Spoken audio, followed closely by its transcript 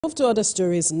Move to other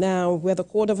stories now, where the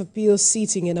Court of Appeal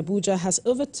sitting in Abuja has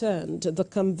overturned the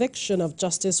conviction of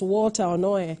Justice Walter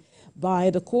Onnoghen by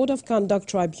the Code of Conduct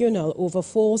Tribunal over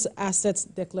false assets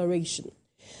declaration.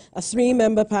 A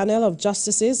three-member panel of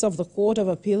justices of the Court of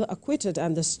Appeal acquitted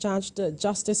and discharged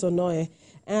Justice Onnoghen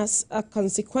as a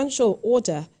consequential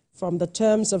order from the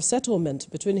terms of settlement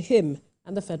between him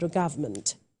and the federal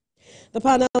government. The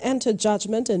panel entered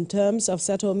judgment in terms of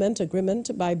settlement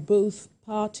agreement by both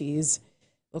parties.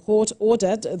 The court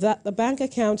ordered that the bank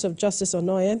accounts of Justice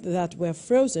Onnoghen that were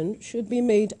frozen should be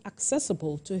made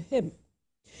accessible to him.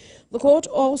 The court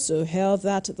also held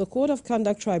that the Code of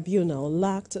Conduct Tribunal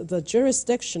lacked the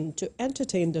jurisdiction to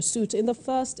entertain the suit in the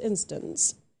first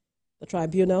instance. The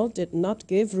tribunal did not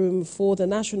give room for the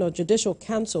National Judicial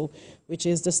Council, which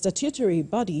is the statutory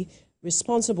body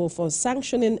responsible for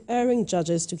sanctioning erring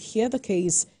judges, to hear the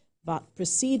case but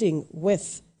proceeding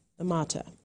with the matter.